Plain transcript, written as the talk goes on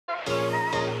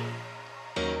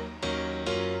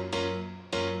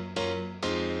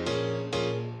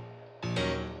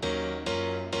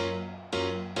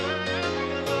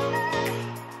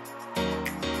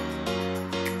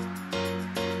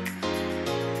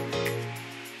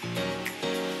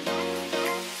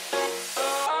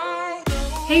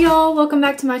Hey y'all, welcome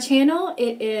back to my channel.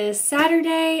 It is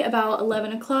Saturday, about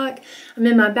 11 o'clock. I'm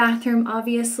in my bathroom,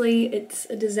 obviously. It's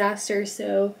a disaster,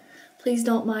 so please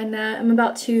don't mind that. I'm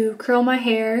about to curl my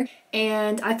hair,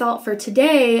 and I thought for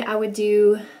today I would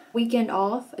do weekend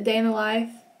off, a day in the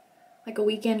life, like a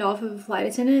weekend off of a flight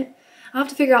attendant. I'll have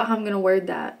to figure out how I'm gonna word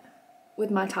that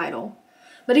with my title.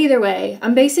 But either way,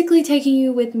 I'm basically taking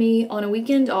you with me on a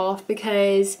weekend off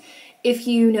because if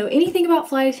you know anything about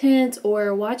flight attendants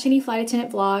or watch any flight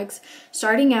attendant vlogs,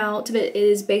 starting out it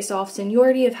is based off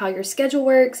seniority of how your schedule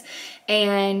works,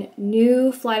 and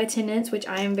new flight attendants, which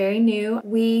I am very new,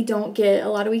 we don't get a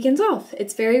lot of weekends off.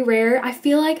 It's very rare. I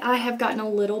feel like I have gotten a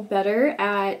little better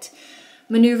at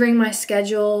maneuvering my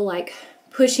schedule, like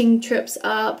pushing trips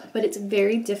up, but it's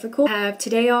very difficult. I have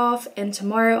today off and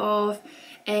tomorrow off,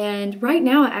 and right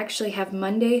now I actually have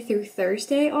Monday through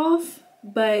Thursday off,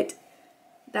 but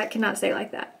that cannot stay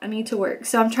like that. I need to work.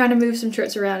 So I'm trying to move some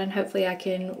trips around and hopefully I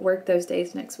can work those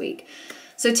days next week.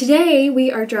 So today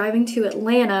we are driving to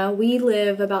Atlanta. We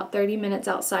live about 30 minutes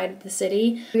outside of the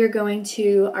city. We are going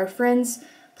to our friend's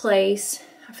place.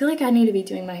 I feel like I need to be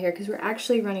doing my hair because we're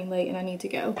actually running late and I need to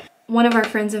go. One of our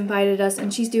friends invited us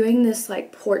and she's doing this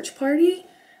like porch party.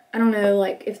 I don't know,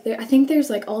 like if there, I think there's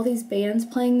like all these bands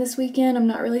playing this weekend. I'm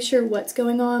not really sure what's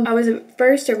going on. I was at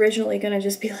first originally gonna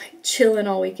just be like chilling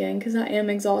all weekend because I am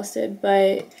exhausted,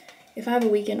 but if I have a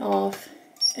weekend off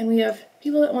and we have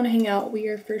people that want to hang out, we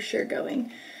are for sure going.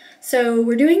 So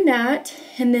we're doing that,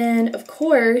 and then of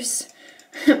course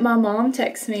my mom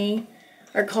texted me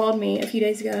or called me a few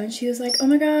days ago and she was like, oh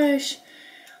my gosh,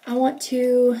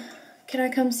 can I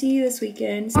come see you this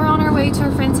weekend? We're on our way to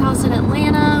our friend's house in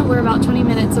Atlanta. We're about 20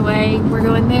 minutes away. We're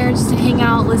going there just to hang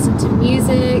out, listen to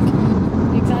music.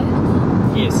 You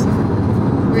excited? Yes.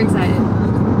 We're excited.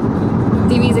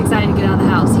 DB's excited to get out of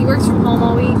the house. He works from home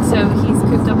all week, so he's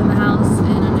cooped up in the house,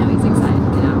 and I know he's excited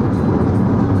to get out.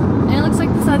 And it looks like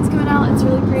the sun's coming out. It's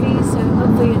really pretty, so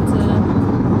hopefully it's a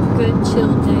good,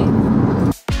 chill day.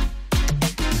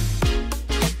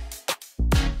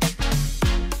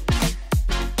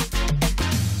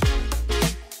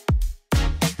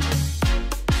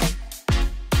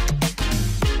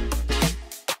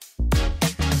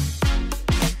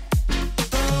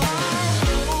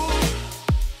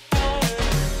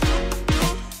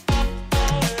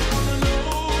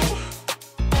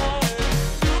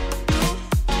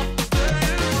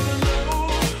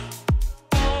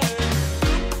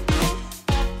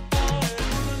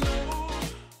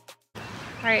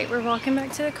 Alright, we're walking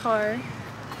back to the car.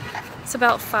 It's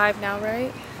about 5 now,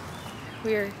 right?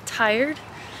 We're tired,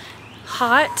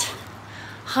 hot,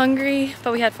 hungry,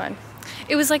 but we had fun.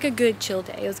 It was like a good chill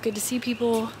day. It was good to see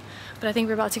people, but I think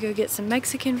we're about to go get some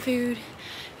Mexican food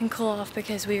and cool off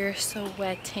because we are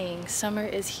sweating. Summer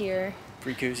is here.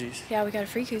 Free koozies. Yeah, we got a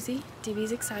free koozie.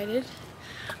 DB's excited.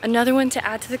 Another one to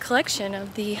add to the collection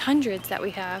of the hundreds that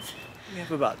we have. We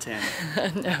have about 10.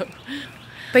 No.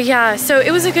 But yeah, so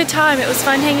it was a good time. It was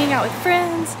fun hanging out with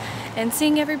friends and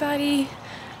seeing everybody.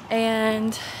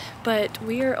 But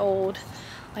we are old.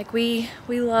 Like we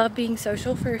love being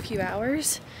social for a few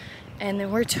hours, and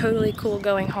then we're totally cool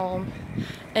going home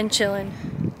and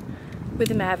chilling with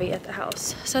the Mavi at the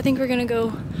house. So I think we're gonna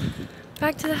go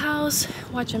back to the house,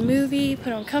 watch a movie,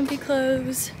 put on comfy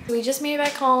clothes. We just made it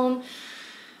back home,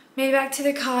 made it back to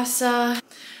the casa.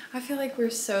 I feel like we're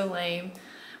so lame.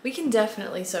 We can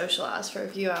definitely socialize for a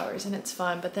few hours and it's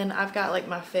fun, but then I've got like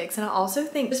my fix. And I also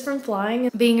think just from flying,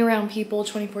 being around people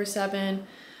 24/7,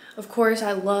 of course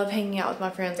I love hanging out with my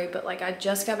friends, but like I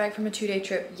just got back from a 2-day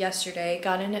trip yesterday,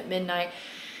 got in at midnight,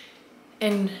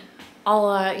 and all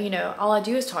I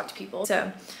do is talk to people.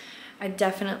 So I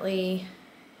definitely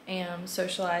am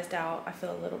socialized out, I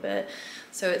feel a little bit.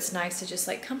 So it's nice to just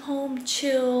like come home,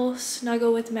 chill,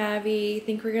 snuggle with Mavi,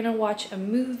 think we're gonna watch a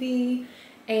movie.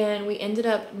 And we ended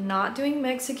up not doing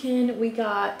Mexican. We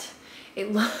got,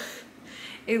 it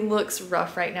looks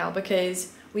rough right now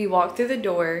because we walked through the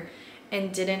door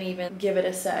and didn't even give it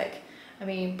a sec. I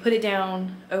mean, put it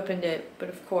down, opened it, but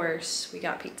of course we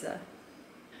got pizza.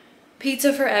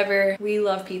 Pizza forever. We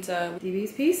love pizza.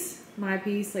 DB's piece, my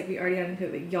piece, like we already got into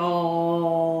it, but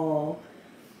y'all,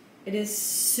 it is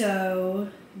so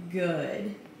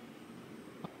good.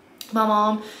 My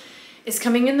mom is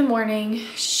coming in the morning.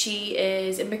 She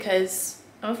is, and because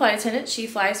I'm a flight attendant, she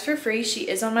flies for free. She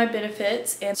is on my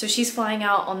benefits, and so she's flying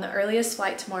out on the earliest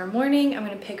flight tomorrow morning. I'm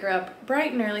gonna pick her up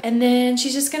bright and early, and then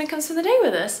she's just gonna come spend the day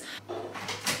with us.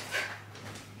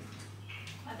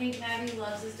 I think Mavi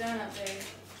loves his donut there.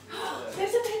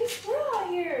 There's a baby squirrel out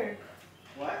here.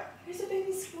 What? There's a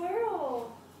baby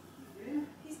squirrel. Yeah.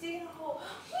 He's digging a hole.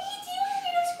 What are you doing,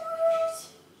 little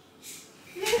squirrels?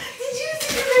 Did you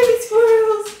see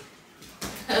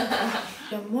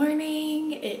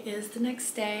the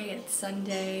next day. It's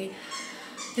Sunday.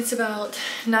 It's about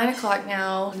 9 o'clock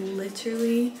now.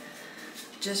 Literally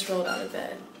just rolled out of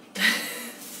bed.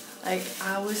 Like,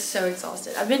 I was so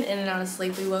exhausted. I've been in and out of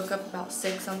sleep. We woke up about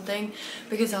 6 something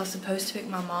because I was supposed to pick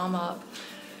my mom up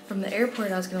from the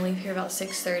airport. I was gonna leave here about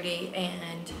 6:30,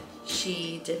 and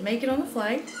she did make it on the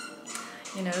flight.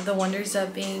 You know, the wonders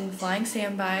of being flying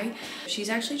standby. She's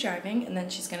actually driving, and then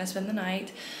she's gonna spend the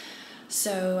night.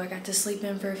 So I got to sleep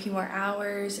in for a few more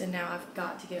hours, and now I've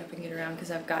got to get up and get around because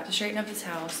I've got to straighten up this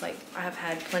house. Like, I've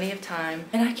had plenty of time.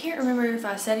 And I can't remember if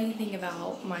I said anything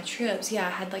about my trips. Yeah,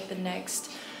 I had like the next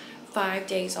 5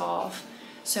 days off.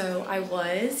 So I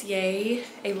was, yay,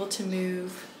 able to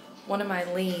move one of my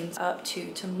liens up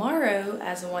to tomorrow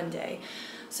as a 1 day.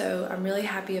 So I'm really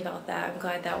happy about that. I'm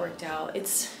glad that worked out.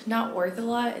 It's not worth a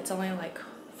lot. It's only like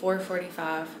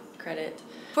 $4.45 credit.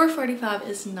 $4.45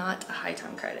 is not a high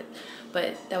time credit,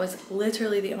 but that was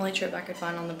literally the only trip I could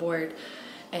find on the board,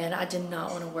 and I did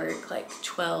not want to work like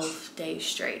 12 days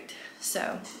straight.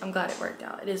 So I'm glad it worked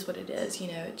out. It is what it is, you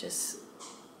know, it just,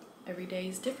 every day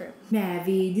is different.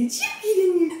 Mavi, did you get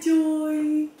a new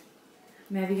toy?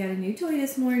 Mavi got a new toy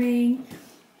this morning.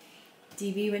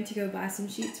 DB went to go buy some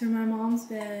sheets for my mom's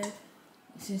bed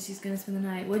since she's gonna spend the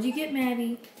night. What'd you get,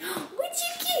 Maddie? What'd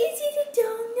you get? Is it a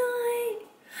donut?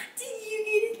 Did you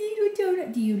get a little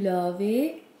donut? Do you love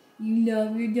it? You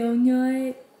love your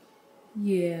donut?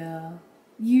 Yeah.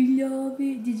 You love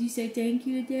it? Did you say thank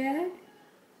you to Dad?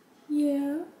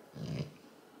 Yeah.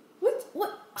 What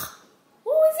was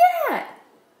that?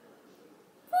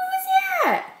 What was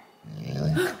that?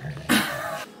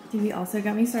 DB also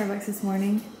got me Starbucks this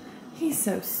morning. He's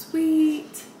so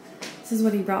sweet. This is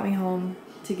what he brought me home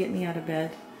to get me out of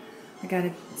bed. I got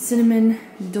a cinnamon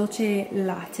dolce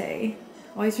latte.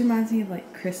 Always reminds me of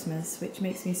like Christmas, which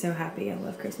makes me so happy. I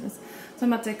love Christmas. So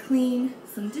I'm about to clean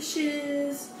some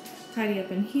dishes, tidy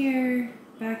up in here,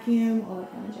 vacuum, all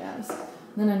that kind of jazz.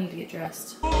 Then I need to get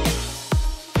dressed.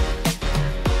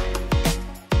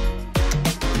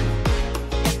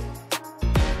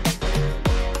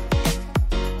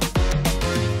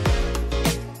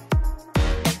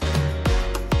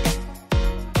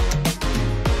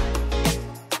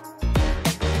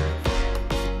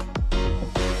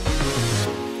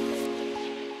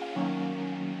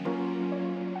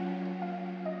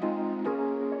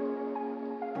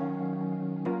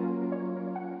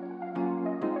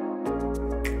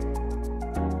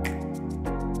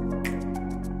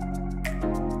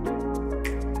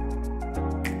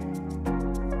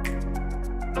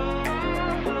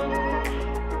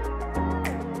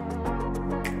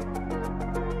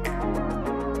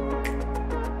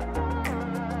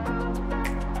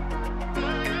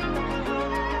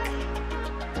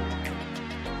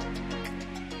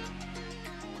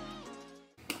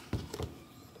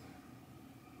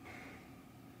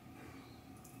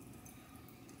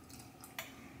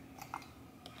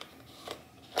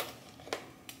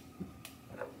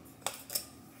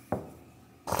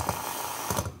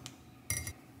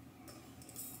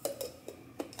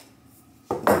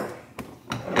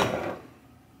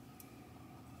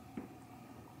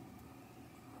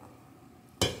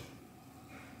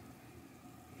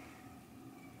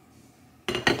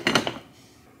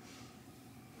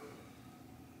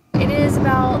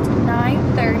 About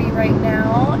 9:30 right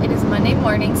now. It is Monday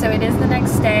morning, so it is the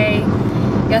next day.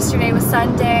 Yesterday was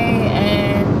Sunday,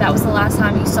 and that was the last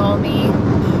time you saw me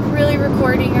really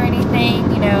recording or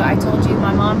anything. You know, I told you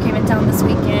my mom came in town this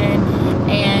weekend,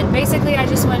 and basically I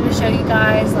just wanted to show you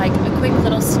guys like a quick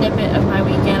little snippet of my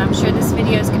weekend. I'm sure this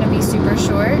video is going to be super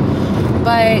short,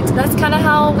 but that's kind of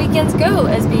how weekends go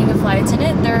as being a flight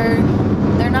attendant.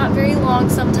 They're not very long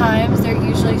sometimes. They're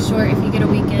usually short if you get a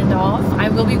weekend off. I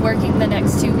will be working the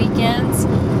next 2 weekends,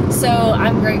 so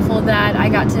I'm grateful that I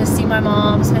got to see my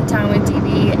mom, spend time with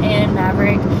DB and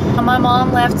Maverick. My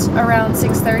mom left around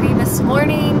 6:30 this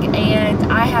morning,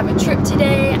 and I have a trip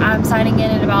today. I'm signing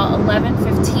in at about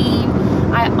 11:15.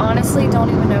 I honestly don't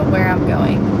even know where I'm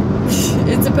going.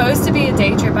 It's supposed to be a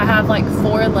day trip. I have like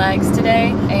 4 legs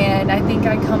today, and I think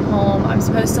I come home. I'm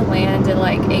supposed to land at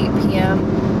like 8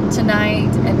 p.m.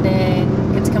 tonight, and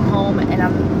then get to come home, and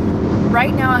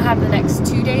right now I have the next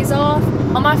 2 days off.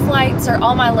 All my flights or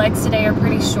all my legs today are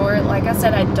pretty short. Like I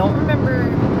said, I don't remember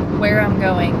where I'm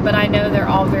going, but I know they're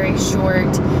all very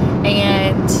short,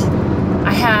 and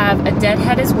I have a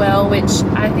deadhead as well, which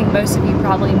I think most of you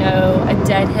probably know. A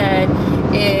deadhead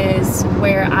is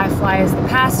where I fly as the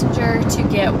passenger to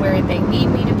get where they need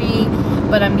me to be,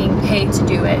 but I'm being paid to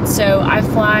do it. So I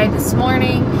fly this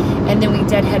morning, and then we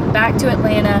deadhead back to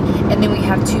Atlanta, and then we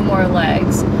have 2 more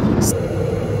legs.